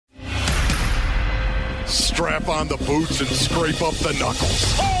Strap on the boots and scrape up the knuckles.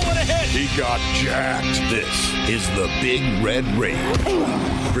 Oh, what a hit! He got jacked. This is the Big Red Rage.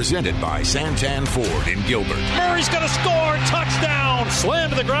 Presented by Santan Ford in Gilbert. Murray's going to score. Touchdown.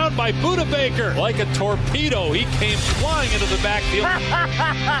 Slammed to the ground by Buda Baker. Like a torpedo, he came flying into the backfield.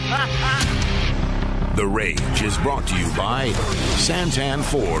 The Rage is brought to you by Santan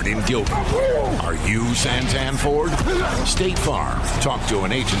Ford in Gilbert. Are you Santan Ford? State Farm. Talk to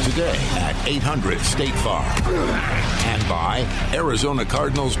an agent today at 800-STATE-FARM. And by Arizona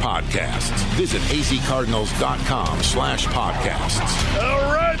Cardinals Podcasts. Visit azcardinals.com/podcasts.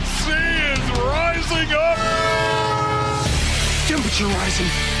 The Red Sea is rising up. Temperature rising,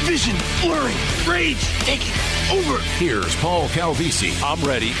 vision blurring, rage taking over. Here's Paul Calvisi. I'm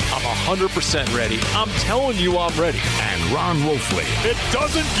ready. I'm 100% ready. I'm telling you I'm ready. And Ron Wolfley. It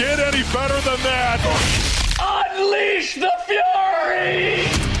doesn't get any better than that. Unleash the fury!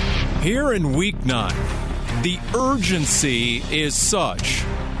 Here in Week 9, the urgency is such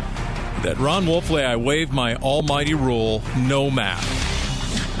that Ron Wolfley, I waive my almighty rule, no math.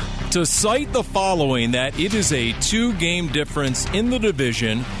 To cite the following, that it is a 2-game difference in the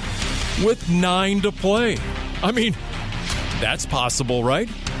division with 9 to play. I mean, that's possible, right?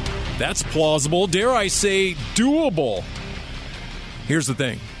 That's plausible. Dare I say, doable. Here's the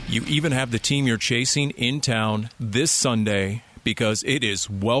thing. You even have the team you're chasing in town this Sunday because it is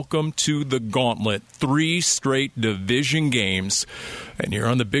welcome to the gauntlet. 3 straight division games. And you're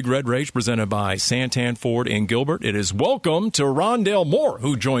on the Big Red Rage presented by Santan Ford in Gilbert. It is welcome to Rondale Moore,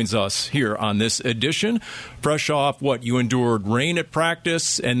 who joins us here on this edition. Fresh off what you endured rain at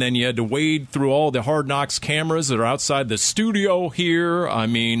practice, and then you had to wade through all the Hard Knocks cameras that are outside the studio here. I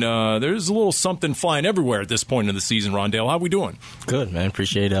mean, there's a little something flying everywhere at this point in the season, Rondale. How we doing? Good, man.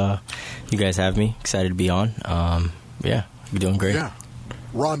 Appreciate you guys having me. Excited to be on. Yeah, we're doing great. Yeah.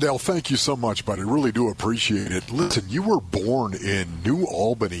 Rondale, thank you so much, buddy. Really do appreciate it. Listen, you were born in New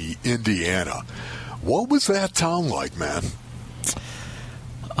Albany, Indiana. What was that town like, man?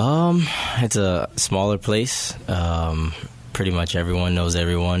 It's a smaller place. Pretty much everyone knows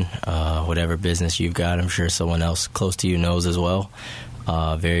everyone. Whatever business you've got, I'm sure someone else close to you knows as well.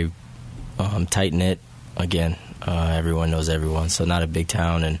 Very tight-knit. Again, everyone knows everyone, so not a big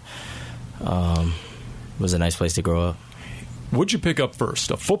town, and it was a nice place to grow up. What'd you pick up first,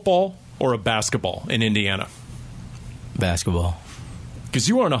 a football or a basketball in Indiana? Basketball. Because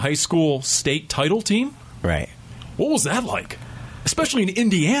you were on a high school state title team? Right. What was that like? Especially in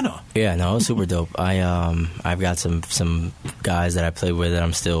Indiana. Yeah, no, it was super dope. I've got some guys that I played with that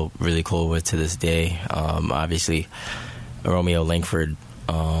I'm still really cool with to this day. Obviously, Romeo Langford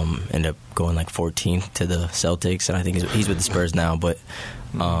ended up going like 14th to the Celtics, and I think he's with the Spurs now, but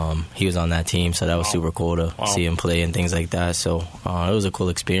he was on that team, so that was super cool to see him play and things like that. So it was a cool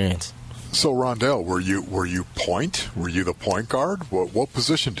experience. So, Rondale, were you point? Were you the point guard? What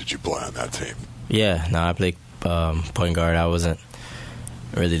position did you play on that team? Yeah, no, I played point guard. I wasn't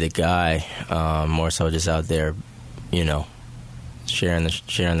really the guy. More so just out there, sharing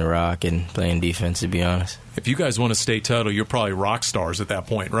the rock and playing defense, to be honest. If you guys won a state title, you're probably rock stars at that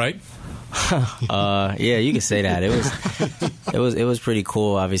point, right? Yeah, you can say that. It was pretty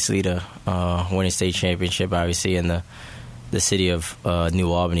cool, obviously, to win a state championship, obviously, in the city of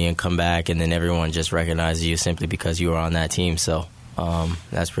New Albany, and come back, and then everyone just recognizes you simply because you were on that team. So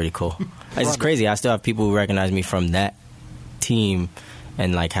that's pretty cool. It's crazy. I still have people who recognize me from that team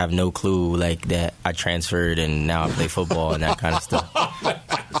and like have no clue like that I transferred and now I play football and that kind of stuff.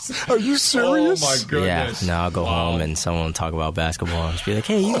 Are you serious? Oh my goodness! Yeah. Now I'll go home and someone will talk about basketball and just be like,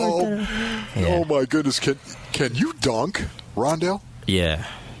 "Hey, you like that?" Yeah. Oh my goodness! Can you dunk, Rondale? Yeah.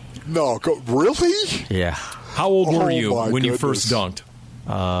 No, really? Yeah. How old were you when you first dunked?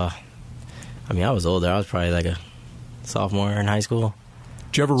 I mean, I was older. I was probably like a sophomore in high school.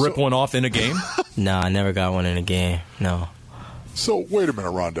 Did you ever rip one off in a game? No, I never got one in a game. No. So wait a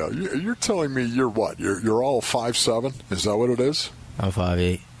minute, Rondale. You're telling me you're what? You're all 5'7"? Is that what it is? I'm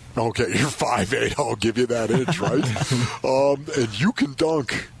 5'8". Okay, you're 5'8". I'll give you that inch, right? And you can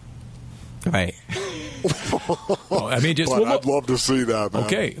dunk. Right. I'd love to see that, man.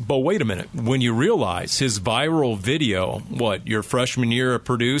 Okay, but wait a minute. When you realize his viral video, your freshman year at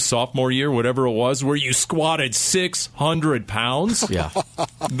Purdue, sophomore year, whatever it was, where you squatted 600 pounds, yeah,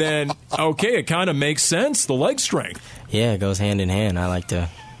 then, okay, it kind of makes sense, the leg strength. Yeah, it goes hand in hand. I like to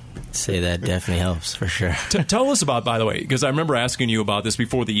say that definitely helps, for sure. Tell us about, by the way, because I remember asking you about this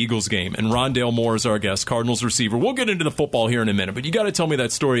before the Eagles game, and Rondale Moore is our guest, Cardinals receiver. We'll get into the football here in a minute, but you got to tell me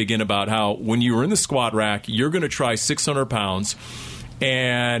that story again about how when you were in the squat rack, you're going to try 600 pounds,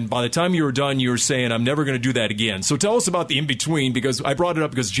 And by the time you were done, you were saying, I'm never going to do that again. So tell us about the in-between, because I brought it up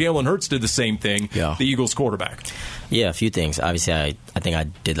because Jalen Hurts did the same thing, the Eagles quarterback. Yeah, a few things. Obviously, I think I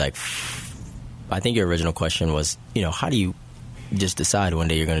did I think your original question was, how do you just decide one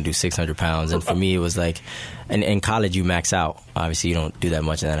day you're going to do 600 pounds? And for me, it was like, in college, you max out. Obviously, you don't do that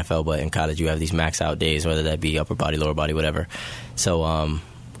much in the NFL, but in college, you have these max out days, whether that be upper body, lower body, whatever. So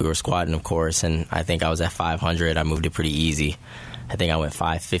we were squatting, of course, and I think I was at 500. I moved it pretty easy. I think I went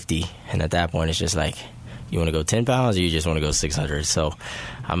 550, and at that point, it's just like, you want to go 10 pounds or you just want to go 600? So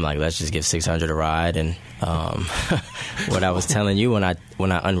I'm like, let's just give 600 a ride. And what I was telling you, when I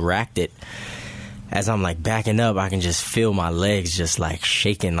unracked it, as I'm like backing up, I can just feel my legs just like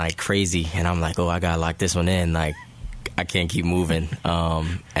shaking like crazy. And I'm like, oh, I got to lock this one in. Like, I can't keep moving.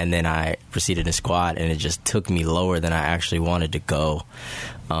 And then I proceeded to squat, and it just took me lower than I actually wanted to go.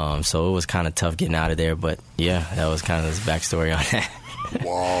 So it was kind of tough getting out of there. But, yeah, that was kind of the backstory on that.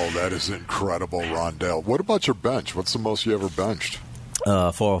 Wow, that is incredible, Rondale. What about your bench? What's the most you ever benched?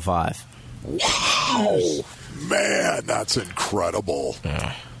 405. Wow. Man, that's incredible.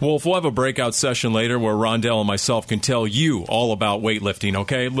 Yeah. Wolf, we'll have a breakout session later where Rondale and myself can tell you all about weightlifting,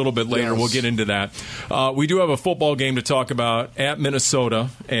 okay? A little bit later, we'll get into that. We do have a football game to talk about at Minnesota,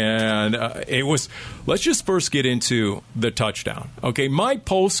 and let's just first get into the touchdown, okay? My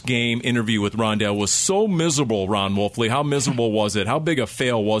post-game interview with Rondale was so miserable, Ron Wolfley. How miserable was it? How big a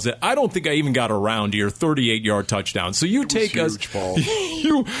fail was it? I don't think I even got around to your 38-yard touchdown. So you take us.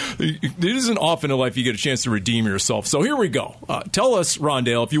 It isn't often in life you get a chance to redeem yourself. So here we go. Tell us,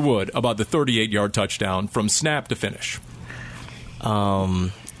 Rondale, if you would, about the 38-yard touchdown from snap to finish.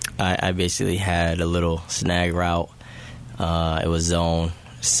 I basically had a little snag route. It was zone,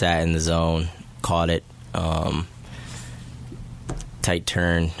 sat in the zone, caught it, tight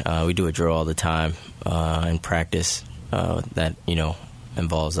turn. We do a drill all the time in practice that,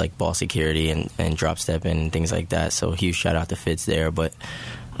 involves like ball security and drop stepping and things like that. So huge shout out to Fitz there. But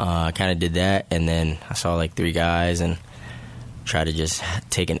I kind of did that, and then I saw like three guys and try to just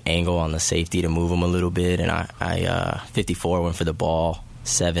take an angle on the safety to move them a little bit, and I 54 went for the ball.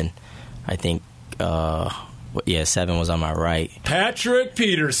 7, I think. 7 was on my right. Patrick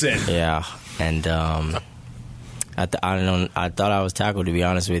Peterson. Yeah, and I thought I was tackled, to be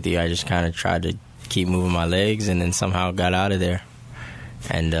honest with you. I just kind of tried to keep moving my legs, and then somehow got out of there,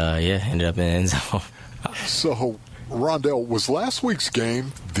 and ended up in the end zone. So, Rondale, was last week's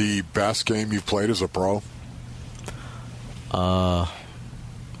game the best game you've played as a pro?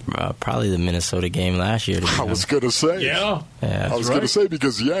 Probably the Minnesota game last year. I was going to say. Yeah. I was going to say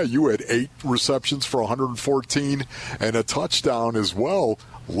because, you had 8 receptions for 114 and a touchdown as well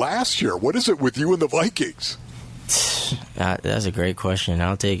last year. What is it with you and the Vikings? That's a great question.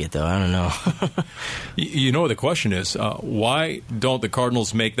 I'll take it, though. I don't know. You know what the question is? Why don't the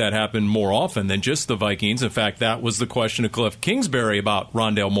Cardinals make that happen more often than just the Vikings? In fact, that was the question of Cliff Kingsbury about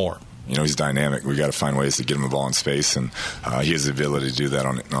Rondale Moore. He's dynamic. We got to find ways to get him the ball in space, and he has the ability to do that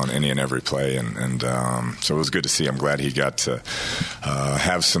on any and every play. And so it was good to see. I'm glad he got to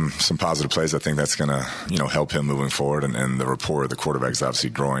have some positive plays. I think that's going to help him moving forward. And the rapport of the quarterback is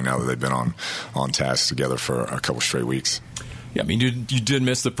obviously growing now that they've been on task together for a couple straight weeks. Yeah, I mean, you did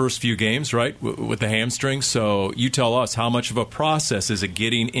miss the first few games, right, with the hamstring. So you tell us, how much of a process is it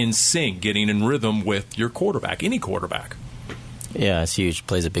getting in sync, getting in rhythm with your quarterback, any quarterback? Yeah, it's huge.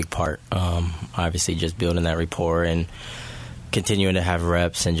 Plays a big part. Obviously, just building that rapport and continuing to have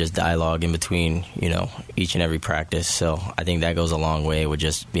reps and just dialogue in between, each and every practice. So I think that goes a long way with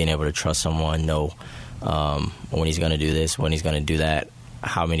just being able to trust someone, know when he's going to do this, when he's going to do that,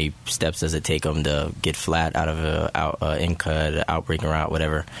 how many steps does it take him to get flat out of an in-cut, out-breaking route,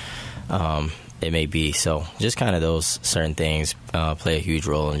 whatever it may be. So just kind of those certain things play a huge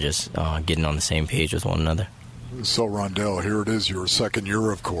role in just getting on the same page with one another. So, Rondale, here it is, your second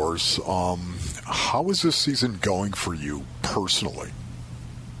year, of course. How is this season going for you personally?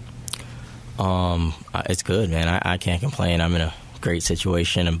 It's good, man. I can't complain. I'm in a great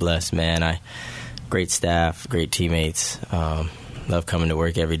situation. I'm blessed, man. Great staff, great teammates. Love coming to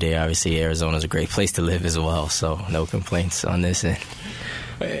work every day. Obviously, Arizona's a great place to live as well, so no complaints on this end.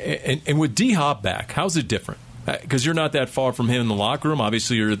 And with D-Hop back, how's it different? Because you're not that far from him in the locker room.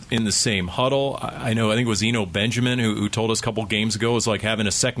 Obviously, you're in the same huddle. I think it was Eno Benjamin who told us a couple games ago it's like having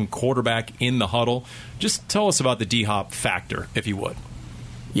a second quarterback in the huddle. Just tell us about the D-Hop factor, if you would.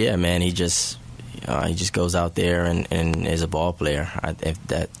 Yeah, man, he just goes out there and is a ball player. If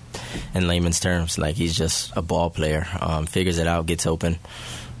that, in layman's terms, like he's just a ball player. Figures it out, gets open,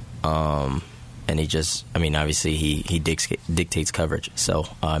 and and he just, I mean, obviously he dictates coverage, so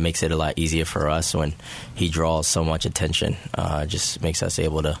it makes it a lot easier for us when he draws so much attention. Just makes us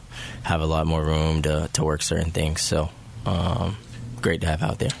able to have a lot more room to work certain things. So great to have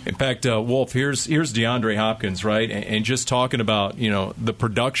out there. In fact, Wolf, here's DeAndre Hopkins, right? And just talking about, you know, the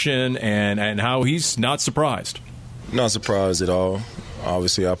production and how he's not surprised. Not surprised at all.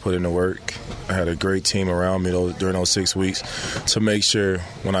 Obviously, I put in the work. I had a great team around me during those 6 weeks to make sure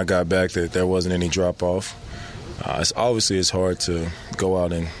when I got back that there wasn't any drop-off. It's hard to go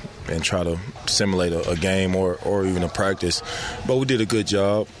out and try to simulate a game or even a practice, but we did a good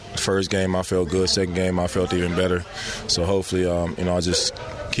job. First game, I felt good. Second game, I felt even better. So hopefully, I'll just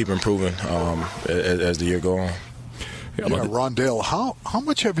keep improving as the year goes on. Yeah, Rondale, how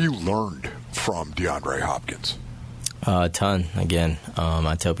much have you learned from DeAndre Hopkins? A ton. Again,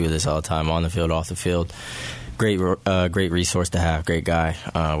 I tell people this all the time, on the field, off the field. Great resource to have, great guy,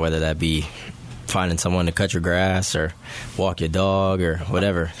 whether that be finding someone to cut your grass or walk your dog or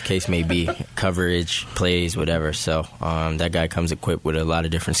whatever the case may be, coverage, plays, whatever. So that guy comes equipped with a lot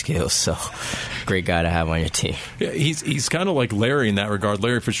of different skills. So great guy to have on your team. Yeah, he's kind of like Larry in that regard.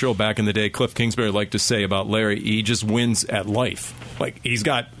 Larry Fitzgerald back in the day, Cliff Kingsbury liked to say about Larry, he just wins at life. Like, he's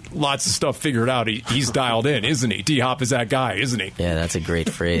got lots of stuff figured out. He's dialed in, isn't he? D-Hop is that guy, isn't he? Yeah, that's a great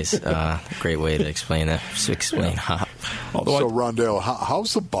phrase. Great way to explain that. To explain Hop. So, Rondale,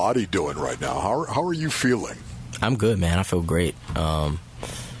 how's the body doing right now? How are you feeling? I'm good, man. I feel great.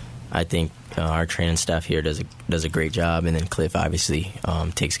 I think our training staff here does a great job, and then Cliff obviously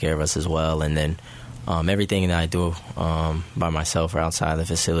takes care of us as well. And then everything that I do by myself or outside the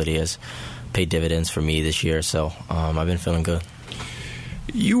facility has paid dividends for me this year. So I've been feeling good.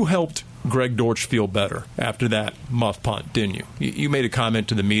 You helped Greg Dortch feel better after that muff punt, didn't you? You made a comment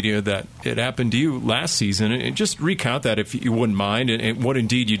to the media that it happened to you last season. And just recount that if you wouldn't mind, and what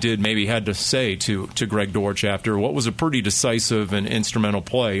indeed you did maybe had to say to Greg Dortch after what was a pretty decisive and instrumental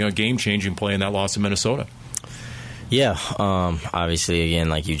play, a game-changing play in that loss in Minnesota. Yeah, obviously, again,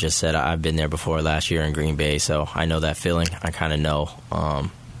 like you just said, I've been there before last year in Green Bay, so I know that feeling. I kind of know,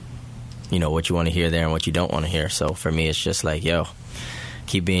 what you want to hear there and what you don't want to hear. So for me, it's just like,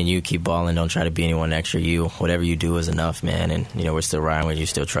 keep being you, keep balling, don't try to be anyone extra you. Whatever you do is enough, man, and, we're still riding with you,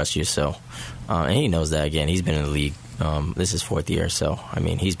 still trust you. So, and he knows that, again. He's been in the league. This is fourth year, so,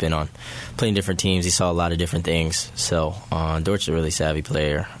 he's been on playing different teams. He saw a lot of different things. So, Dortch is a really savvy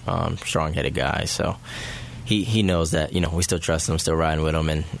player, strong-headed guy. So, he knows that, we still trust him, still riding with him,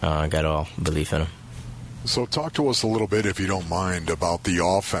 and got all belief in him. So talk to us a little bit, if you don't mind, about the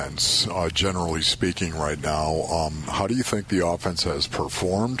offense, generally speaking right now. How do you think the offense has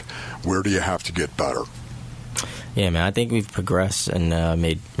performed? Where do you have to get better? Yeah, man, I think we've progressed and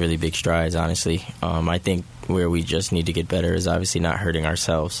made really big strides, honestly. I think where we just need to get better is obviously not hurting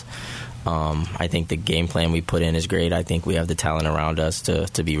ourselves. I think the game plan we put in is great. I think we have the talent around us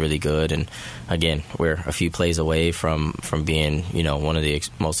to be really good. And, again, we're a few plays away from being, one of the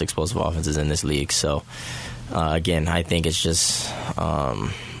most explosive offenses in this league. So, again, I think it's just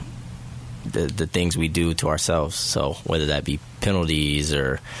the things we do to ourselves. So whether that be penalties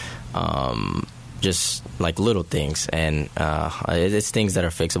or just like little things, and it's things that are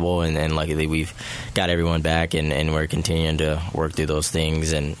fixable, and luckily we've got everyone back, and we're continuing to work through those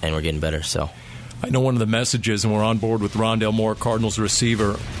things, and we're getting better. So I know one of the messages, and we're on board with Rondale Moore, Cardinals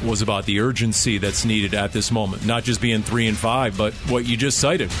receiver, was about the urgency that's needed at this moment. Not just being 3-5, but what you just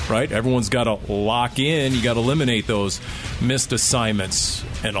cited, right? Everyone's got to lock in. You got to eliminate those missed assignments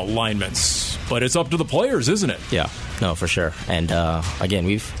and alignments. But it's up to the players, isn't it? Yeah, no, for sure. And again,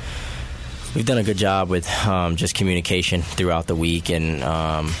 we've done a good job with just communication throughout the week,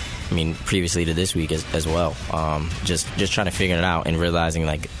 and previously to this week as well. Just trying to figure it out and realizing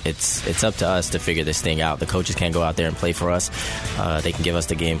like it's up to us to figure this thing out. The coaches can't go out there and play for us. They can give us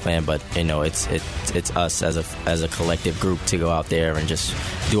the game plan, but it's us as a collective group to go out there and just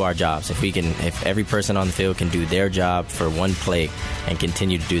do our jobs. If every person on the field can do their job for one play and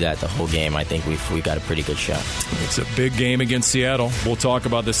continue to do that the whole game, I think we've got a pretty good shot. It's a big game against Seattle. We'll talk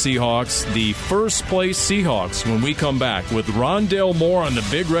about the Seahawks, the first place Seahawks, when we come back with Rondale Moore on the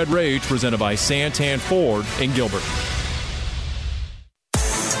Big Red Rage, presented by Santan Ford in Gilbert.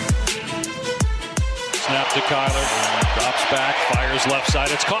 Snap to Kyler. Drops back, fires left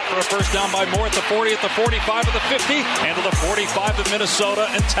side. It's caught for a first down by Moore at the 40, at the 45, at the 50, and to the 45 of Minnesota,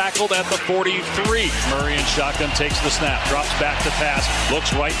 and tackled at the 43. Murray in shotgun takes the snap, drops back to pass,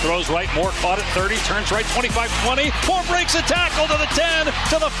 looks right, throws right. Moore caught at 30, turns right, 25-20. Moore breaks a tackle to the 10,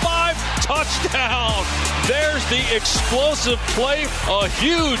 to the 5, touchdown. There's the explosive play, a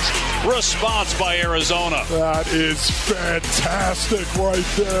huge response by Arizona. That is fantastic right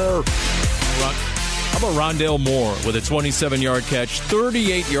there. How about Rondale Moore with a 27-yard catch,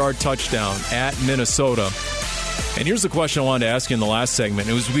 38-yard touchdown at Minnesota? And here's the question I wanted to ask you in the last segment.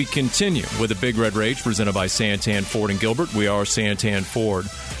 As we continue with the Big Red Rage presented by Santan Ford and Gilbert, we are Santan Ford.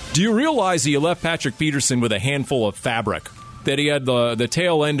 Do you realize that you left Patrick Peterson with a handful of fabric? That he had the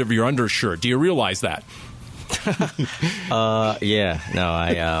tail end of your undershirt? Do you realize that? Yeah. No,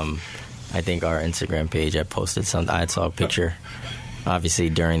 I think our Instagram page, I posted something. I saw a picture. Obviously,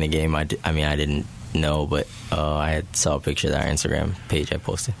 during the game, I didn't know, but I saw a picture of our Instagram page I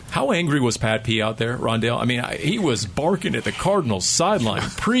posted. How angry was Pat P out there, Rondale? I mean, he was barking at the Cardinals sideline,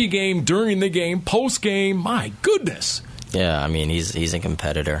 pre-game, during the game, post-game. My goodness. Yeah, I mean, he's a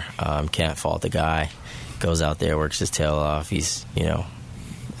competitor. Can't fault the guy. Goes out there, works his tail off. He's,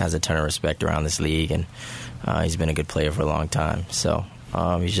 has a ton of respect around this league, and he's been a good player for a long time. So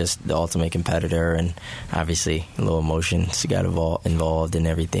he's just the ultimate competitor, and obviously a little emotions got involved in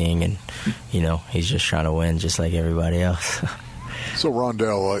everything, and he's just trying to win just like everybody else. So,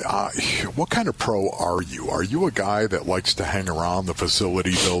 Rondale, what kind of pro are you? Are you a guy that likes to hang around the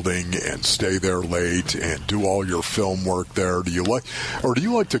facility building and stay there late and do all your film work there? Do you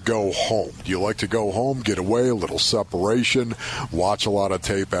like to go home? Do you like to go home, get away, a little separation, watch a lot of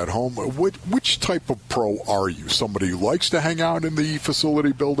tape at home? Which type of pro are you? Somebody who likes to hang out in the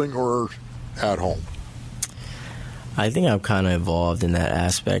facility building or at home? I think I'm kind of involved in that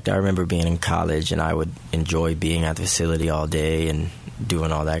aspect. I remember being in college, and I would enjoy being at the facility all day and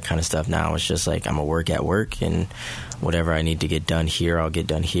doing all that kind of stuff. Now it's just like I'm a work at work, and whatever I need to get done here, I'll get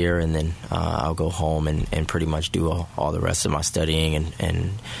done here, and then I'll go home and pretty much do all the rest of my studying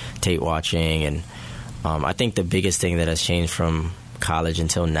and tape watching. And I think the biggest thing that has changed from college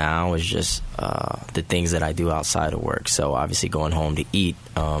until now is just the things that I do outside of work. So obviously going home to eat,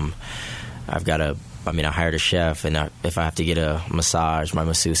 I hired a chef, and if I have to get a massage, my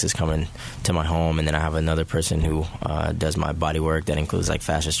masseuse is coming to my home, and then I have another person who does my body work. That includes like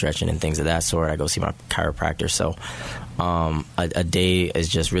fascia stretching and things of that sort. I go see my chiropractor. So a day is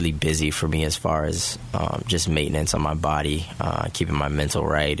just really busy for me as far as just maintenance on my body, keeping my mental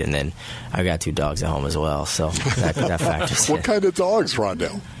right, and then I've got 2 dogs at home as well, so that factors in. What kind of dogs,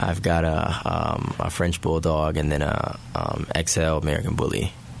 Rondale? I've got a French Bulldog and then a XL American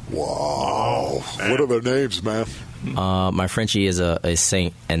Bully. Wow. What are their names, man? My Frenchie is a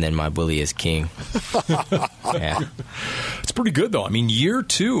saint, and then my bully is king. Yeah. It's pretty good, though. I mean, year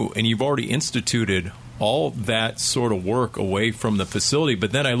 2, and you've already instituted all that sort of work away from the facility.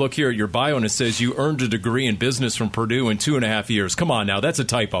 But then I look here at your bio, and it says you earned a degree in business from Purdue in 2.5 years. Come on now. That's a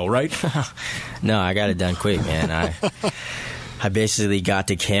typo, right? No, I got it done quick, man. I basically got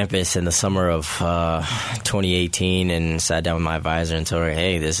to campus in the summer of 2018 and sat down with my advisor and told her,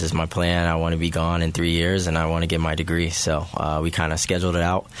 hey, this is my plan. I want to be gone in 3 years, and I want to get my degree. So we kind of scheduled it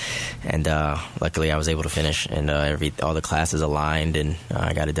out, and luckily I was able to finish, and all the classes aligned, and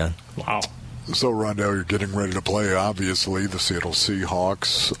I got it done. Wow. So, Rondale, you're getting ready to play, obviously, the Seattle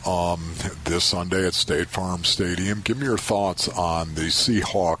Seahawks this Sunday at State Farm Stadium. Give me your thoughts on the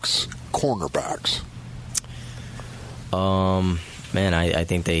Seahawks cornerbacks. Man, I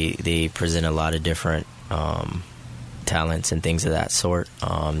think they present a lot of different talents and things of that sort.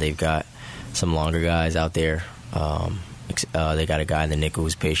 They've got some longer guys out there. They got a guy in the nickel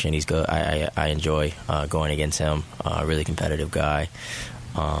who's patient. He's good. I enjoy going against him. Really competitive guy.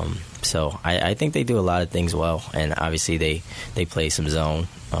 So I think they do a lot of things well. And obviously they play some zone.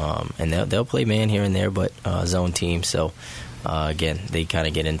 And they'll play man here and there, but zone team. So, again, they kind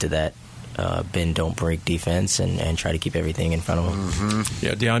of get into that bend, don't break defense and try to keep everything in front of him. Mm-hmm.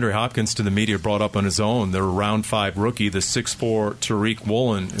 Yeah, DeAndre Hopkins to the media brought up on his own. Their round 5 rookie, the 6'4" Tariq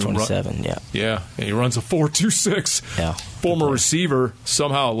Woolen. 27, yeah. Yeah, and he runs a 4.26. Yeah. Former receiver,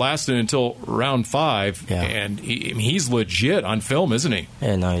 somehow lasted until round 5, yeah. And he's legit on film, isn't he?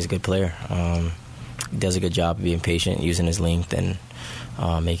 Yeah, no, he's a good player. He does a good job of being patient, using his length, and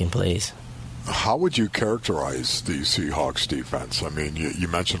making plays. How would you characterize the Seahawks defense? I mean, you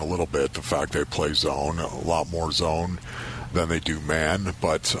mentioned a little bit the fact they play zone, a lot more zone than they do man,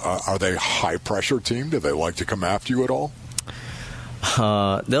 but are they a high-pressure team? Do they like to come after you at all?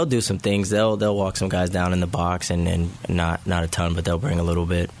 They'll do some things. They'll walk some guys down in the box, and not a ton, but they'll bring a little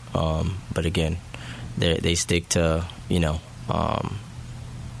bit. But again, they stick to,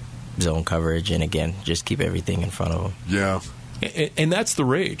 zone coverage, and again, just keep everything in front of them. Yeah. And that's the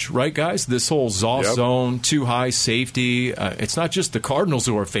rage, right, guys? This whole zone, too high safety. It's not just the Cardinals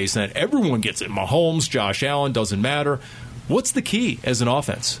who are facing that. Everyone gets it. Mahomes, Josh Allen, doesn't matter. What's the key as an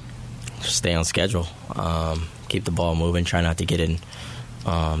offense? Stay on schedule. Keep the ball moving. Try not to get in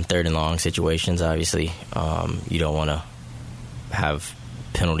 3rd and long situations, obviously. You don't want to have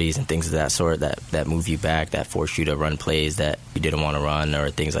penalties and things of that sort that move you back, that force you to run plays that you didn't want to run or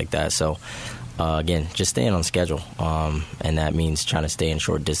things like that. So, again, just staying on schedule, and that means trying to stay in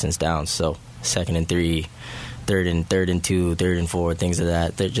short distance downs. So 2nd and 3, 3rd and 2, 3rd and 4, things of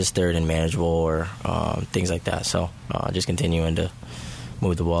that. They're just 3rd and manageable or things like that. So just continuing to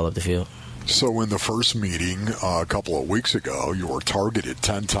move the ball up the field. So in the first meeting a couple of weeks ago, you were targeted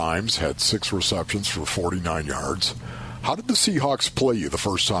 10 times, had 6 receptions for 49 yards. How did the Seahawks play you the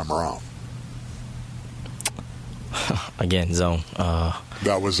first time around? Again, zone.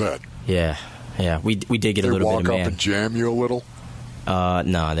 That was it? Yeah. We did get a little bit of man. They walk up and jam you a little?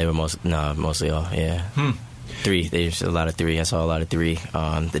 No, they were mostly all, yeah. 3. There's a lot of 3. I saw a lot of 3.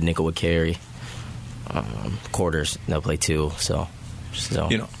 The nickel would carry. Quarters, they'll play 2, so...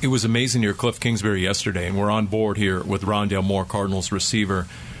 You know, it was amazing to hear Cliff Kingsbury yesterday, and we're on board here with Rondale Moore, Cardinals receiver,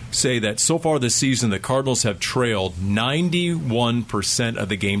 say that so far this season the Cardinals have trailed 91% of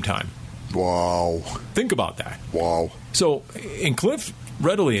the game time. Wow. Think about that. Wow. So, and Cliff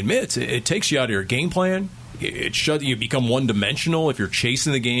readily admits it takes you out of your game plan. You become one-dimensional if you're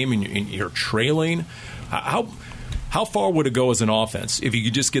chasing the game and you're trailing. How far would it go as an offense if you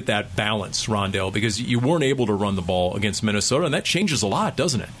could just get that balance, Rondale? Because you weren't able to run the ball against Minnesota, and that changes a lot,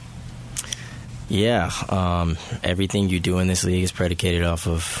 doesn't it? Yeah. Everything you do in this league is predicated off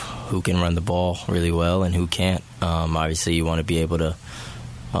of who can run the ball really well and who can't. Obviously, you want to be able to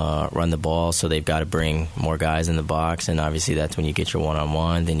run the ball, so they've got to bring more guys in the box, and obviously that's when you get your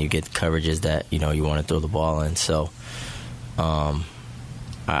one-on-one. Then you get coverages that you want to throw the ball in. So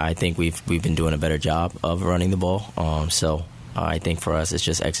I think we've been doing a better job of running the ball. So I think for us it's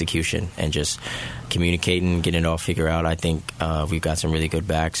just execution and just communicating, getting it all figured out. I think we've got some really good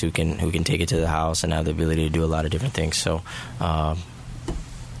backs who can take it to the house and have the ability to do a lot of different things. So ton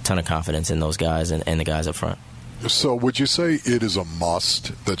of confidence in those guys and the guys up front. So would you say it is a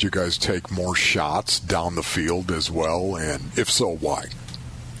must that you guys take more shots down the field as well? And if so, why?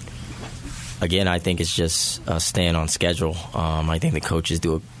 Again, I think it's just staying on schedule. I think the coaches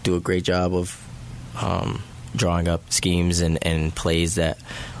do a great job of drawing up schemes and plays that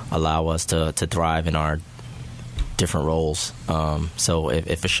allow us to thrive in our different roles. So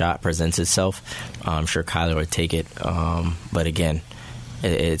if a shot presents itself, I'm sure Kyler would take it. But again,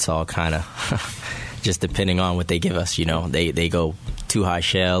 it's all kind of just depending on what they give us. They go too high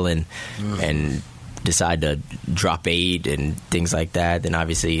shell and decide to drop 8 and things like that, then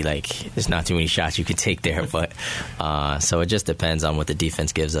obviously there's not too many shots you can take there. But so it just depends on what the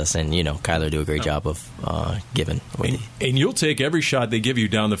defense gives us, and Kyler do a great job of giving. And you'll take every shot they give you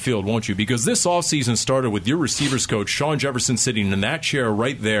down the field, won't you? Because this offseason started with your receivers coach Sean Jefferson sitting in that chair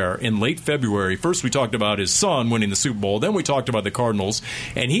right there in late February. First we talked about his son winning the Super Bowl, then we talked about the Cardinals,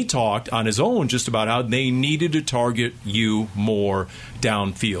 and he talked on his own just about how they needed to target you more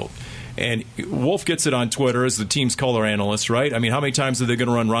downfield. And Wolf gets it on Twitter as the team's color analyst, right? I mean, how many times are they going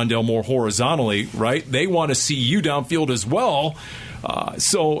to run Rondale Moore horizontally, right? They want to see you downfield as well.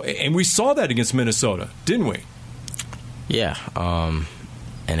 And we saw that against Minnesota, didn't we? Yeah.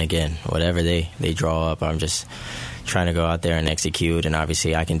 And again, whatever they draw up, I'm just trying to go out there and execute. And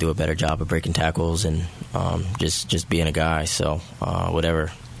obviously I can do a better job of breaking tackles and just being a guy. So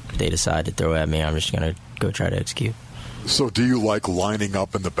whatever they decide to throw at me, I'm just going to go try to execute. So do you like lining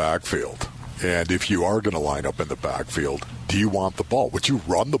up in the backfield? And if you are going to line up in the backfield, do you want the ball? Would you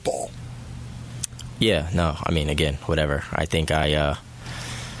run the ball? Yeah, no. I mean, again, whatever. I think I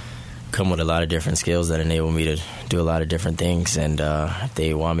come with a lot of different skills that enable me to do a lot of different things. And if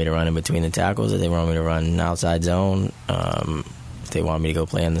they want me to run in between the tackles, if they want me to run outside zone, if they want me to go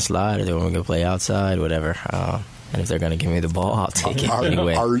play on the slide, or they want me to go play outside, whatever. And if they're going to give me the ball, I'll take it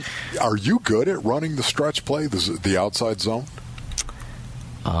anyway. Are you good at running the stretch play, the outside zone?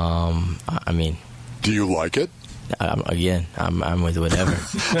 I mean, do you like it? I'm with whatever.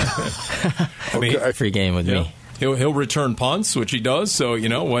 I mean, free game with me. He'll return punts, which he does. So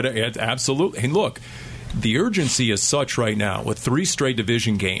what? Absolutely. And look, the urgency is such right now with 3 straight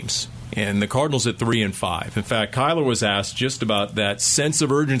division games. And the Cardinals at 3-5. In fact, Kyler was asked just about that sense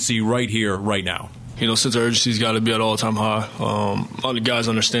of urgency right here, right now. Sense of urgency's got to be at all-time high. A lot of guys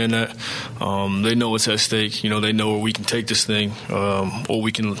understand that. They know what's at stake. They know where we can take this thing, or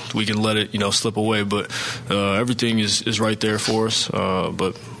we can let it, slip away. But everything is right there for us.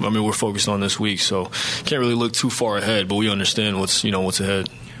 But I mean, we're focused on this week, so can't really look too far ahead. But we understand what's ahead.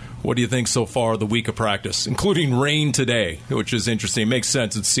 What do you think so far of the week of practice, including rain today, which is interesting? It makes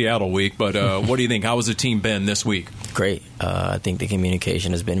sense. It's Seattle week, but what do you think? How has the team been this week? Great. I think the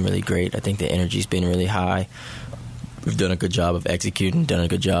communication has been really great. I think the energy's been really high. We've done a good job of executing, done a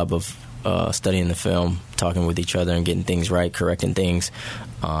good job of studying the film, talking with each other and getting things right, correcting things.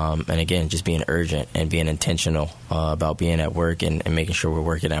 And again, just being urgent and being intentional about being at work and making sure we're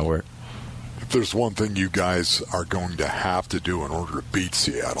working at work. If there's one thing you guys are going to have to do in order to beat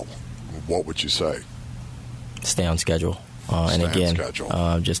Seattle, what would you say? Stay on schedule. And again,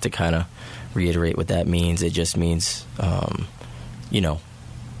 just to kind of reiterate what that means, it just means,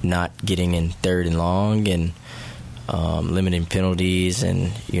 not getting in third and long and limiting penalties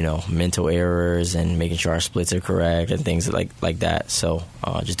and, mental errors and making sure our splits are correct and things like that. So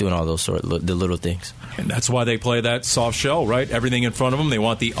just doing all those the little things. And that's why they play that soft shell, right? Everything in front of them, they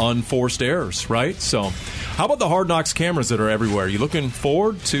want the unforced errors, right? So how about the Hard Knocks cameras that are everywhere? You looking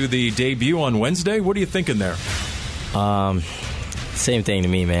forward to the debut on Wednesday? What are you thinking there? Same thing to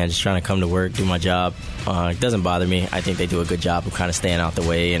me, man. Just trying to come to work, do my job. It doesn't bother me. I think they do a good job of kind of staying out the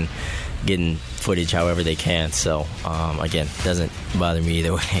way and getting footage however they can. So, again, it doesn't bother me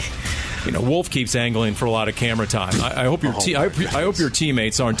either way. Wolf keeps angling for a lot of camera time. I hope your I hope your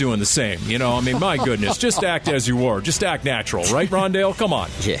teammates aren't doing the same. My goodness, just act as you were. Just act natural, right, Rondale? Come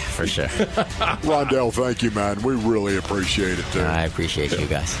on. Yeah, for sure. Rondale, thank you, man. We really appreciate it, too. I appreciate you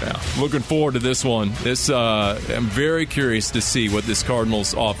guys. Yeah. Looking forward to this one. I'm very curious to see what this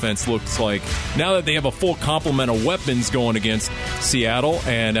Cardinals offense looks like now that they have a full complement of weapons going against Seattle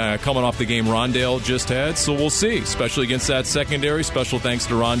and coming off the game Rondale just had. So we'll see, especially against that secondary. Special thanks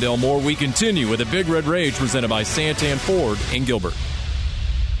to Rondale Moore. We continue with a Big Red Rage presented by Santan Ford in Gilbert.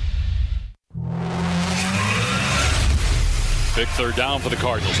 Big third down for the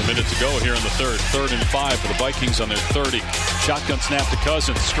Cardinals. A minute to go here in the third. 3rd and 5 for the Vikings on their 30. Shotgun snap to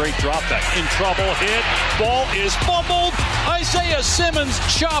Cousins. Straight drop back. In trouble. Hit. Ball is fumbled. Isaiah Simmons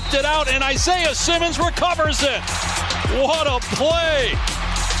chopped it out, and Isaiah Simmons recovers it. What a play.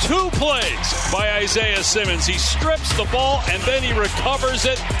 2 plays by Isaiah Simmons. He strips the ball, and then he recovers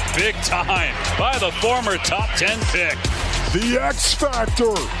it big time by the former top 10 pick. The X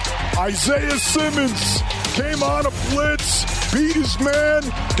Factor. Isaiah Simmons came on a blitz, beat his man,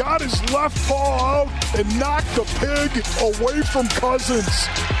 got his left paw out, and knocked the pig away from Cousins.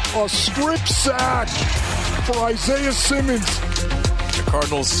 A strip sack for Isaiah Simmons. The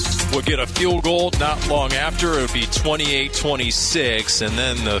Cardinals will get a field goal not long after. It would be 28-26, and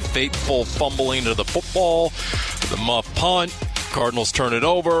then the fateful fumbling of the football, the muff punt. Cardinals turn it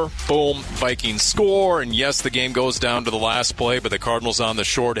over. Boom. Vikings score. And yes, the game goes down to the last play, but the Cardinals on the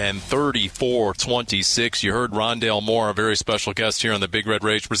short end, 34-26. You heard Rondale Moore, a very special guest here on the Big Red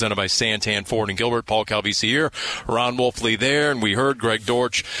Rage, presented by Santan Ford and Gilbert. Paul Calvisi here. Ron Wolfley there. And we heard Greg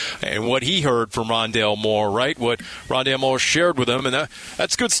Dortch and what he heard from Rondale Moore, right? What Rondale Moore shared with him. And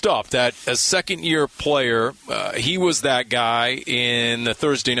that's good stuff. That as second-year player, he was that guy in the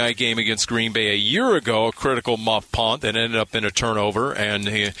Thursday night game against Green Bay a year ago, a critical muff punt that ended up in a turnover,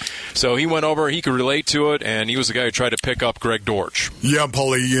 and so he went over, he could relate to it, and he was the guy who tried to pick up Greg Dortch. Yeah,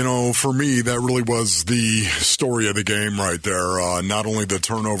 Paulie, for me, that really was the story of the game right there. Not only the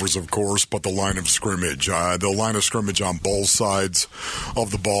turnovers, of course, but the line of scrimmage. The line of scrimmage on both sides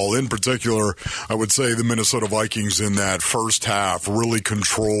of the ball. In particular, I would say the Minnesota Vikings in that first half really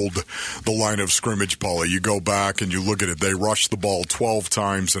controlled the line of scrimmage, Paulie. You go back and you look at it, they rushed the ball 12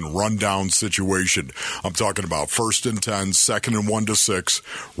 times in run-down situation. I'm talking about 1st and 10, 2nd and 1 to 6,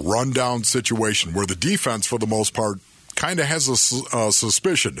 run-down situation where the defense, for the most part, kind of has a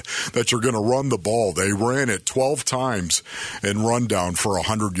suspicion that you're going to run the ball. They ran it 12 times in rundown for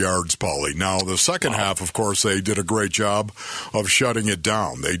 100 yards, Paulie. Now, the second half, of course, they did a great job of shutting it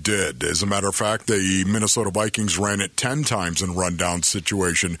down. They did. As a matter of fact, the Minnesota Vikings ran it 10 times in rundown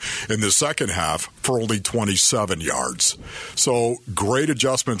situation in the second half for only 27 yards. So, great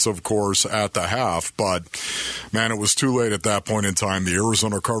adjustments, of course, at the half, but, man, it was too late at that point in time. The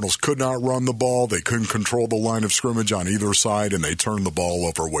Arizona Cardinals could not run the ball. They couldn't control the line of scrimmage on either side, and they turned the ball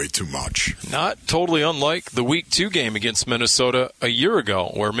over way too much. Not totally unlike the Week 2 game against Minnesota a year ago,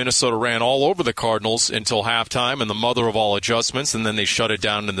 where Minnesota ran all over the Cardinals until halftime and the mother of all adjustments, and then they shut it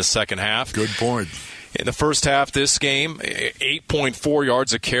down in the second half. Good point. In the first half this game, 8.4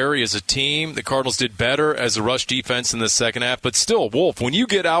 yards a carry as a team. The Cardinals did better as a rush defense in the second half. But still, Wolf, when you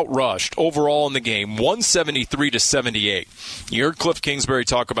get out-rushed overall in the game, 173-78. You heard Cliff Kingsbury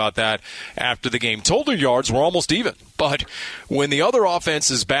talk about that after the game. Total yards were almost even. But when the other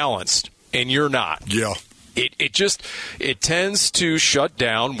offense is balanced and you're not, it tends to shut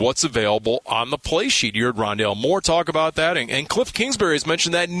down what's available on the play sheet. You heard Rondale Moore talk about that, and Cliff Kingsbury has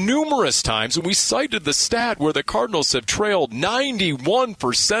mentioned that numerous times, and we cited the stat where the Cardinals have trailed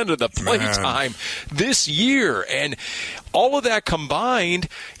 91% of the play time this year. And all of that combined,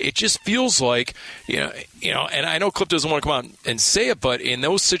 it just feels like, you know, and I know Cliff doesn't want to come out and say it, but in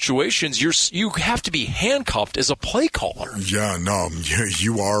those situations, you have to be handcuffed as a play caller. Yeah, no,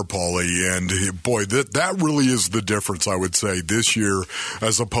 you are, Paulie, and boy, that really is the difference, I would say, this year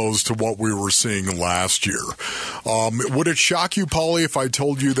as opposed to what we were seeing last year. Would it shock you, Paulie, if I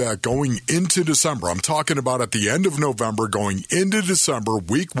told you that going into December, I'm talking about at the end of November, going into December,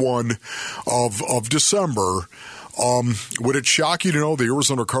 week 1 of December, would it shock you to know the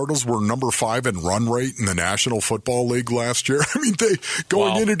Arizona Cardinals were number 5 in run rate in the National Football League last year? I mean,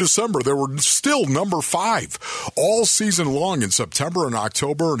 going into December, they were still number 5 all season long in September and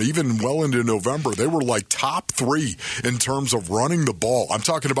October and even well into November. They were like top 3 in terms of running the ball. I'm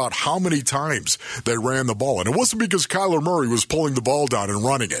talking about how many times they ran the ball. And it wasn't because Kyler Murray was pulling the ball down and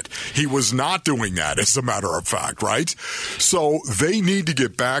running it. He was not doing that, as a matter of fact, right? So they need to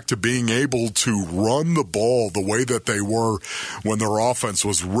get back to being able to run the ball the way that they were when their offense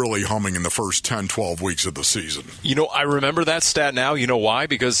was really humming in the first 10, 12 weeks of the season. You know, I remember that stat now. You know why?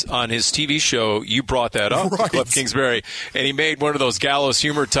 Because on his TV show, you brought that up, right. Cliff Kingsbury, and he made one of those gallows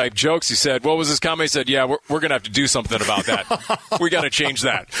humor type jokes. He said, what was his comment? He said, yeah, we're going to have to do something about that. We got to change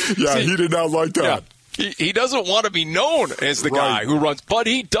that. Yeah, he did not like that. Yeah. He doesn't want to be known as the guy who runs, but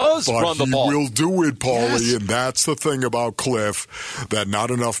he does run the ball. He will do it, Paulie, and that's the thing about Cliff that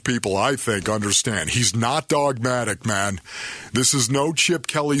not enough people, I think, understand. He's not dogmatic, man. This is no Chip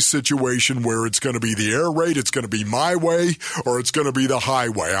Kelly situation where it's going to be the air raid, it's going to be my way, or it's going to be the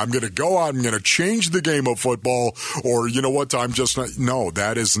highway. I'm going to go out, I'm going to change the game of football, or you know what, I'm just not. No,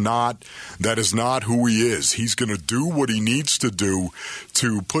 that is not who he is. He's going to do what he needs to do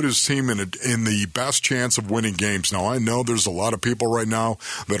to put his team in the best chance of winning games. Now, I know there's a lot of people right now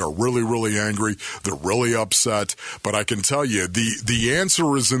that are really, really angry. They're really upset. But I can tell you, the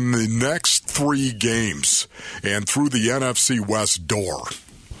answer is in the next 3 games and through the NFC West door.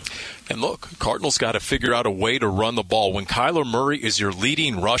 And look, Cardinals got to figure out a way to run the ball. When Kyler Murray is your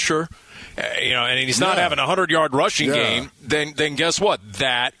leading rusher, and he's not having a 100-yard rushing game, then guess what?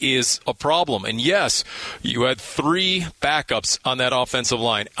 That is a problem. And yes, you had 3 backups on that offensive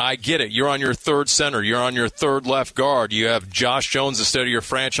line. I get it. You're on your 3rd center. You're on your 3rd left guard. You have Josh Jones instead of your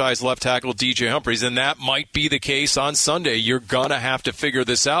franchise left tackle, DJ Humphries, and that might be the case on Sunday. You're going to have to figure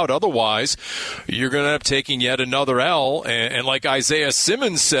this out. Otherwise, you're going to end up taking yet another L. And like Isaiah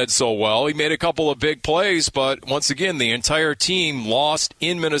Simmons said so well, he made a couple of big plays, but once again, the entire team lost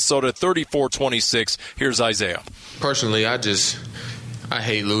in Minnesota 34-26. Here's Isaiah. Personally, I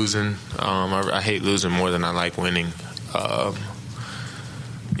hate losing. I hate losing more than I like winning. For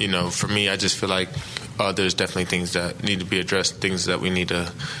me, I just feel like there's definitely things that need to be addressed, things that we need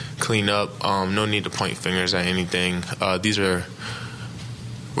to clean up. No need to point fingers at anything.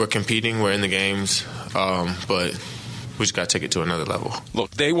 We're competing, we're in the games, but we just got to take it to another level.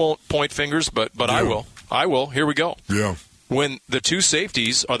 Look, they won't point fingers, but yeah. I will. Here we go. Yeah. When the 2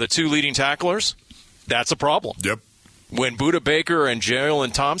 safeties are the 2 leading tacklers, that's a problem. Yep. When Budda Baker and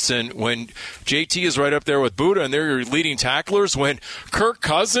Jalen Thompson, when JT is right up there with Budda and they're your leading tacklers, when Kirk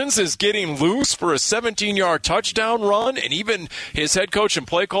Cousins is getting loose for a 17-yard touchdown run, and even his head coach and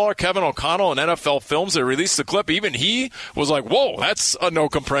play caller, Kevin O'Connell, in NFL Films, that released the clip, even he was like, whoa, that's a no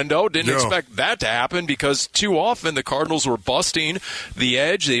comprendo. Didn't expect that to happen, because too often the Cardinals were busting the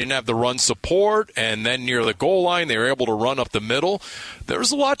edge. They didn't have the run support, and then near the goal line, they were able to run up the middle.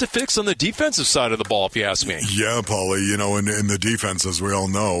 There's a lot to fix on the defensive side of the ball, if you ask me. Yeah, Paulie. And the defense, as we all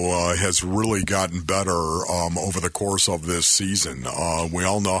know, has really gotten better over the course of this season. We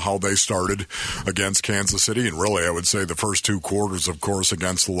all know how they started against Kansas City, and really, I would say the first 2 quarters, of course,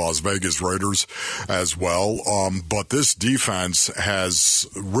 against the Las Vegas Raiders as well. But this defense has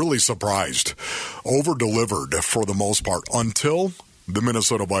really surprised, over-delivered for the most part, until the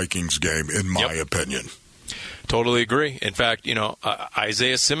Minnesota Vikings game, in my opinion. Totally agree. In fact,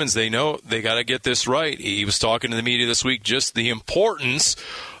 Isaiah Simmons, they know they got to get this right. He was talking to the media this week, just the importance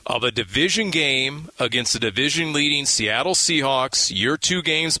of a division game against the division-leading Seattle Seahawks. You're 2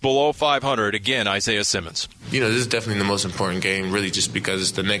 games below 500. Again, Isaiah Simmons. This is definitely the most important game, really just because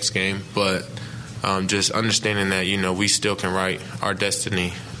it's the next game. But just understanding that, we still can write our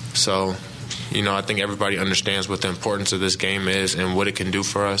destiny. So, I think everybody understands what the importance of this game is and what it can do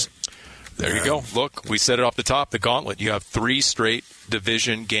for us. There you go. Look, we said it off the top, the gauntlet. You have 3 straight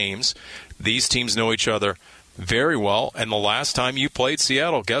division games. These teams know each other very well. And the last time you played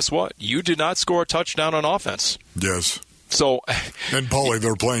Seattle, guess what? You did not score a touchdown on offense. Yes. So, and Paulie,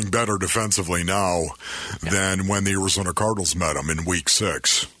 they're playing better defensively now than when the Arizona Cardinals met them in Week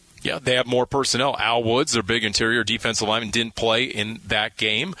 6. Yeah, they have more personnel. Al Woods, their big interior defensive lineman, didn't play in that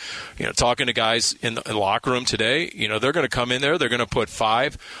game. Talking to guys in the locker room today, they're going to come in there. They're going to put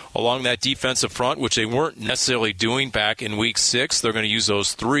 5 along that defensive front, which they weren't necessarily doing back in Week 6. They're going to use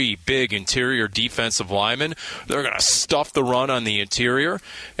those 3 big interior defensive linemen. They're going to stuff the run on the interior,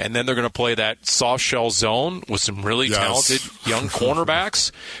 and then they're going to play that soft shell zone with some really talented young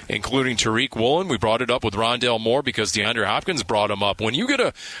cornerbacks, including Tariq Woolen. We brought it up with Rondale Moore because DeAndre Hopkins brought him up. When you get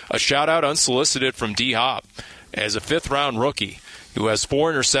a shout-out unsolicited from D-Hop as a 5th-round rookie who has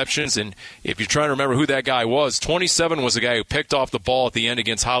 4 interceptions, and if you're trying to remember who that guy was, 27 was the guy who picked off the ball at the end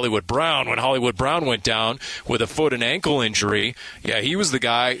against Hollywood Brown when Hollywood Brown went down with a foot and ankle injury. Yeah, he was the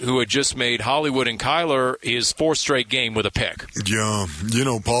guy who had just made Hollywood and Kyler his 4th straight game with a pick. Yeah,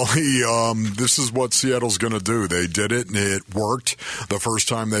 Paulie, this is what Seattle's going to do. They did it, and it worked the first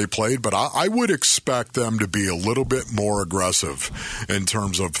time they played, but I would expect them to be a little bit more aggressive in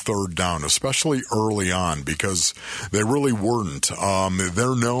terms of 3rd down, especially early on, because they really weren't.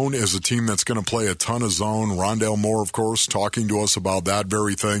 They're known as a team that's going to play a ton of zone. Rondale Moore, of course, talking to us about that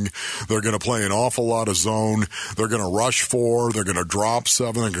very thing. They're going to play an awful lot of zone. They're going to rush 4. They're going to drop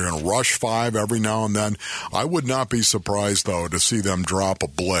 7. They're going to rush 5 every now and then. I would not be surprised, though, to see them drop a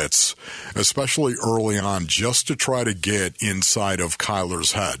blitz, especially early on, just to try to get inside of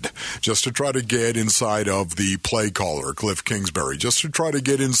Kyler's head, just to try to get inside of the play caller, Cliff Kingsbury, just to try to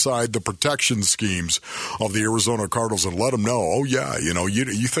get inside the protection schemes of the Arizona Cardinals and let them know,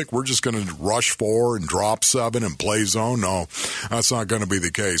 you think we're just going to rush 4 and drop 7 and play zone? No, that's not going to be the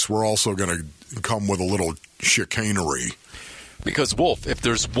case. We're also going to come with a little chicanery. Because, Wolf, if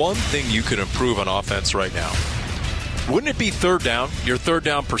there's one thing you could improve on offense right now, wouldn't it be 3rd down, your 3rd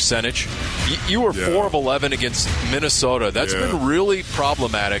down percentage? You were 4 of 11 against Minnesota. That's been really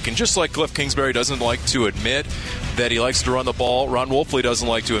problematic. And just like Cliff Kingsbury doesn't like to admit that he likes to run the ball, Ron Wolfley doesn't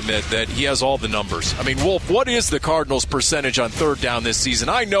like to admit that he has all the numbers. I mean, Wolf, what is the Cardinals' percentage on 3rd down this season?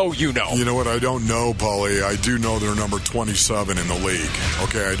 I know you know. You know what? I don't know, Paulie. I do know they're number 27 in the league.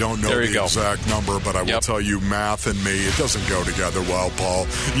 Okay, I don't know the exact number, but I will tell you, math and me, it doesn't go together well, Paul.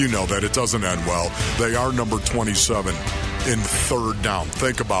 You know that. It doesn't end well. They are number 27 in 3rd down.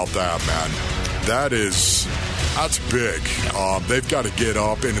 Think about that, man. That's big. They've got to get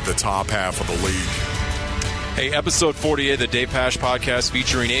up into the top half of the league. Hey, episode 48 of the Dave Pasch podcast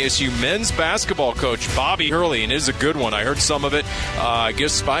featuring ASU men's basketball coach Bobby Hurley, and it is a good one. I heard some of it.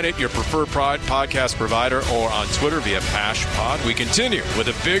 Just find it your preferred podcast provider or on Twitter via Pasch Pod. We continue with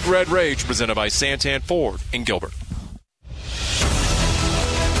a Big Red Rage presented by Santan Ford in Gilbert.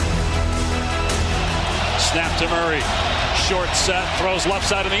 Snap to Murray. Short set, throws left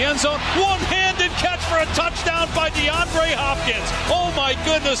side of the end zone. One-handed catch for a touchdown by DeAndre Hopkins. Oh, my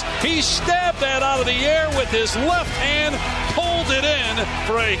goodness. He stabbed that out of the air with his left hand, pulled it in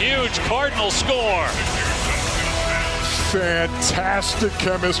for a huge Cardinal score. Fantastic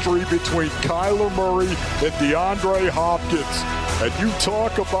chemistry between Kyler Murray and DeAndre Hopkins. And you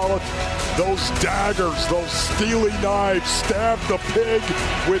talk about those daggers, those steely knives, stab the pig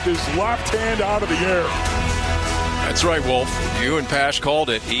with his left hand out of the air. That's right, Wolf. You and Pasch called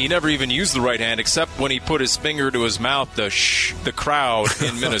it. He never even used the right hand, except when he put his finger to his mouth. The crowd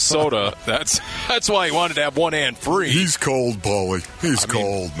in Minnesota. That's why he wanted to have one hand free. He's cold, Paulie. He's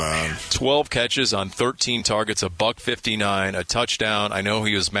cold, man. 12 catches on 13 targets, $159, a touchdown. I know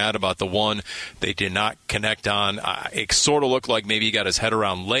he was mad about the one they did not connect on. It sort of looked like maybe he got his head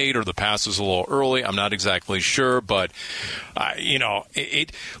around late or the pass was a little early. I'm not exactly sure, but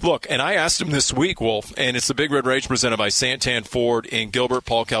look. And I asked him this week, Wolf, and it's the Big Red Rage presented by Santan Ford in Gilbert,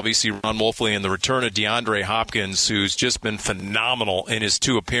 Paul Calvisi, Ron Wolfley, and the return of DeAndre Hopkins, who's just been phenomenal in his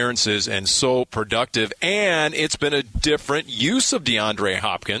 2 appearances and so productive. And it's been a different use of DeAndre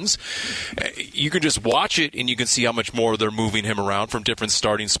Hopkins. You can just watch it, and you can see how much more they're moving him around from different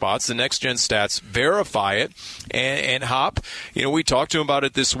starting spots. The next-gen stats verify it. And Hop, we talked to him about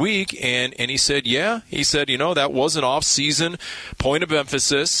it this week, and he said, that was an off-season point of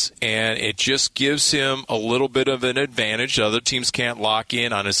emphasis, and it just gives him a little bit of an advantage. Other teams can't lock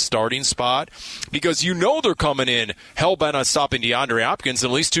in on his starting spot because they're coming in hell-bent on stopping DeAndre Hopkins,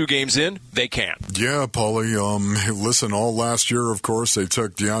 and at least 2 games in, they can. Yeah, Paulie, listen, all last year, of course, they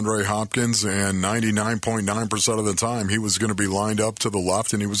took DeAndre Hopkins, and 99.9% of the time he was going to be lined up to the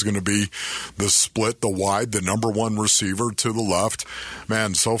left, and he was going to be the split, the wide, the number 1 receiver to the left.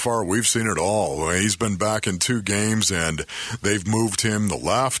 Man, so far we've seen it all. He's been back in 2 games, and they've moved him the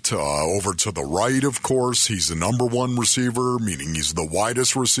left over to the right, of course. He's the number number one receiver, meaning he's the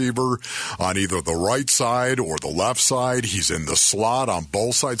widest receiver on either the right side or the left side. He's in the slot on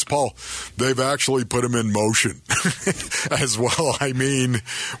both sides. Paul, they've actually put him in motion as well. I mean,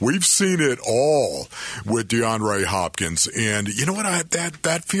 we've seen it all with DeAndre Hopkins. And you know what?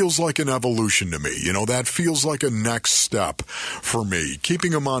 That feels like an evolution to me. You know, that feels like a next step for me.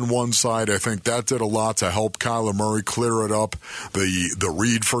 Keeping him on one side, I think that did a lot to help Kyler Murray clear it up, the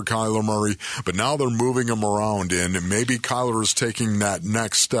read for Kyler Murray. But now they're moving him around, and maybe Kyler is taking that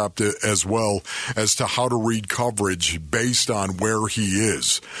next step as well as to how to read coverage based on where he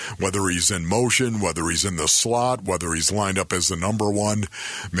is, whether he's in motion, whether he's in the slot, whether he's lined up as the number one.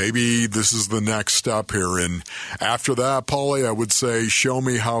 Maybe this is the next step here. And after that, Paulie, I would say show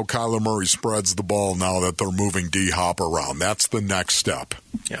me how Kyler Murray spreads the ball now that they're moving D-Hop around. That's the next step.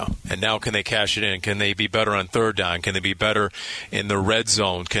 Yeah, and now can they cash it in? Can they be better on third down? Can they be better in the red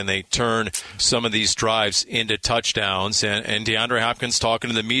zone? Can they turn some of these drives into touchdowns? And DeAndre Hopkins talking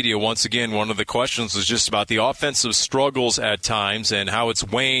to the media once again, one of the questions was just about the offensive struggles at times and how it's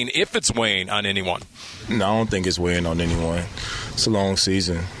weighing, if it's weighing on anyone. No, I don't think it's weighing on anyone. It's a long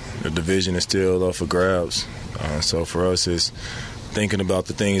season. The division is still up for grabs. So for us, it's thinking about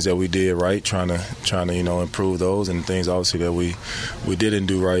the things that we did right, trying to improve those, and things obviously that we didn't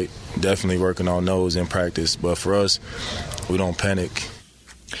do right. Definitely working on those in practice. But for us, we don't panic.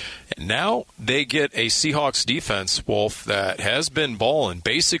 And now they get a Seahawks defense, Wolf, that has been balling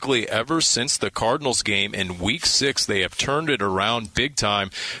basically ever since the Cardinals game in Week 6. They have turned it around big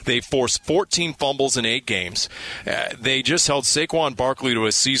time. They forced 14 fumbles in 8 games. They just held Saquon Barkley to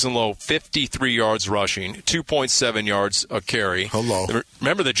a season-low 53 yards rushing, 2.7 yards a carry. Hello.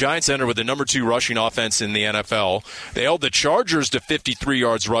 Remember, the Giants entered with the number 2 rushing offense in the NFL. They held the Chargers to 53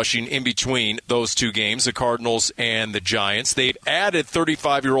 yards rushing in between those 2 games, the Cardinals and the Giants. They've added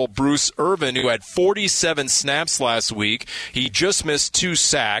 35-year-old Bruce Irvin, who had 47 snaps last week. He just missed 2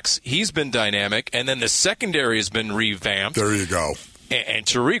 sacks. He's been dynamic. And then the secondary has been revamped. There you go. And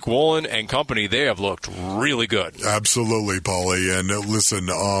Tariq Woolen and company, they have looked really good. Absolutely, Paulie. And listen,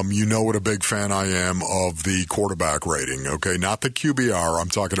 you know what a big fan I am of the quarterback rating, okay? Not the QBR. I'm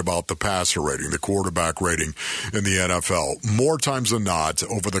talking about the passer rating, the quarterback rating in the NFL. More times than not,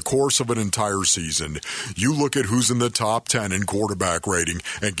 over the course of an entire season, you look at who's in the top 10 in quarterback rating,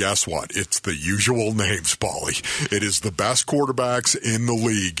 and guess what? It's the usual names, Paulie. It is the best quarterbacks in the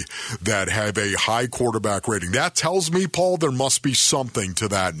league that have a high quarterback rating. That tells me, Paul, there must be something to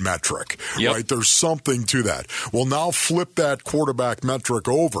that metric, right? There's something to that. Well, now flip that quarterback metric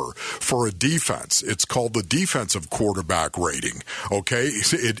over for a defense. It's called the defensive quarterback rating, okay?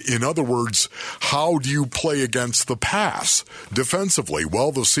 In other words, how do you play against the pass defensively?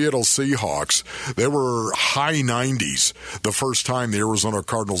 Well, the Seattle Seahawks, they were high 90s the first time the Arizona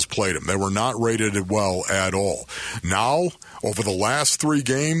Cardinals played them. They were not rated well at all. Now, over the last 3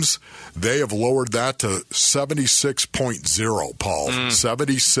 games, they have lowered that to 76.0, Paul.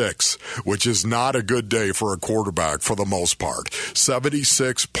 76, which is not a good day for a quarterback for the most part.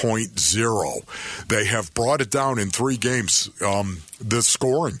 76.0. They have brought it down in 3 games. The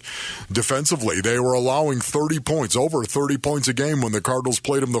scoring defensively, they were allowing 30 points, over 30 points a game when the Cardinals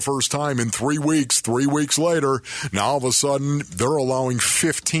played them the first time in 3 weeks. 3 weeks later, now all of a sudden they're allowing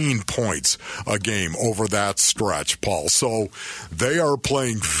 15 points a game over that stretch, Paul. So they are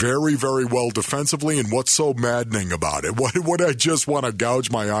playing very, very well defensively, and what's so maddening about it, what I just want to gouge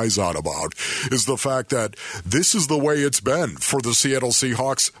my eyes out about, is the fact that this is the way it's been for the Seattle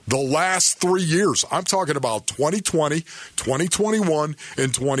Seahawks the last 3 years. I'm talking about 2020, 2021,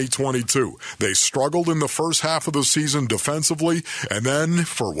 and 2022. They struggled in the first half of the season defensively, and then,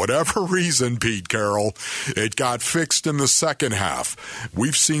 for whatever reason, Pete Carroll, it got fixed in the second half.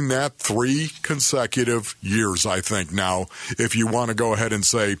 We've seen that 3 consecutive years, I think, now, if you want to go ahead and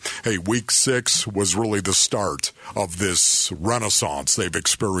say, hey, Week 6 was really the start of this renaissance they've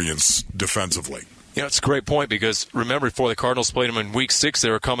experienced defensively. You know, it's a great point because, remember, before the Cardinals played them in Week 6, they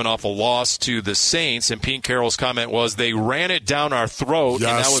were coming off a loss to the Saints, and Pete Carroll's comment was, they ran it down our throat, and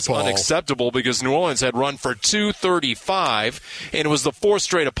that was unacceptable because New Orleans had run for 235, and it was the 4th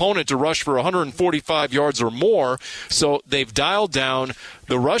straight opponent to rush for 145 yards or more, so they've dialed down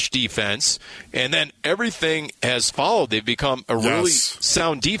the rush defense, and then everything has followed. They've become a really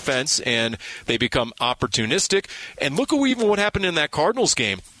sound defense, and they become opportunistic, and look at even what happened in that Cardinals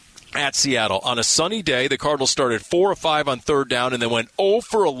game at Seattle. On a sunny day, the Cardinals started 4 of 5 on third down and then went 0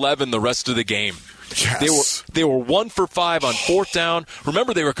 for 11 the rest of the game. Yes. They were 1 for 5 on 4th down.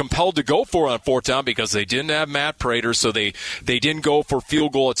 Remember, they were compelled to go for it on 4th down because they didn't have Matt Prater, so they didn't go for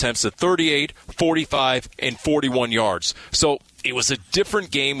field goal attempts at 38, 45, and 41 yards. So It was a different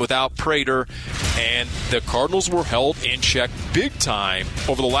game without Prater, and the Cardinals were held in check big time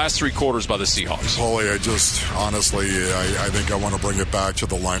over the last 3 quarters by the Seahawks. Paulie, I think I want to bring it back to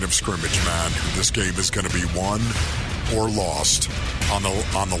the line of scrimmage, man. This game is going to be won or lost on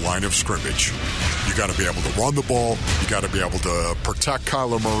the line of scrimmage. You got to be able to run the ball. You got to be able to protect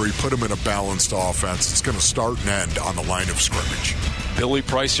Kyler Murray, put him in a balanced offense. It's going to start and end on the line of scrimmage. Billy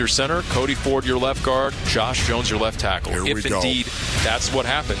Price, your center. Cody Ford, your left guard. Josh Jones, your left tackle. If indeed that's what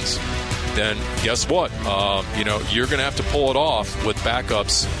happens, then guess what? You're going to have to pull it off with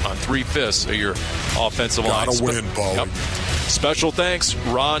backups on 3/5 of your offensive line. Got to win, Bo. Yep. Special thanks,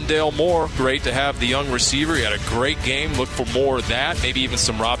 Rondale Moore. Great to have the young receiver. He had a great game. Look for more of that. Maybe even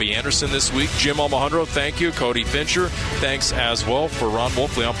some Robbie Anderson this week. Jim Almohandro, thank you. Cody Fincher, thanks as well. For Ron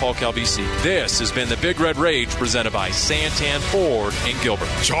Wolfley, I'm Paul Calvisi. This has been the Big Red Rage presented by Santan Ford in Gilbert.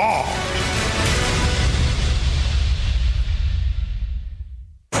 Chaw!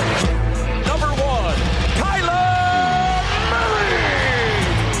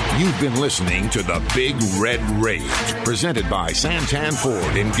 You've been listening to the Big Red Rage, presented by Santan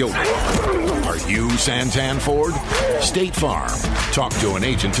Ford in Gilbert. Are you Santan Ford? State Farm. Talk to an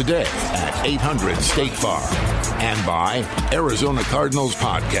agent today at 800-STATE-FARM. And by Arizona Cardinals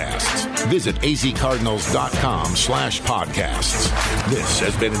Podcasts. Visit azcardinals.com/podcasts. This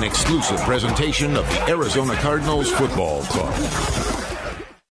has been an exclusive presentation of the Arizona Cardinals Football Club.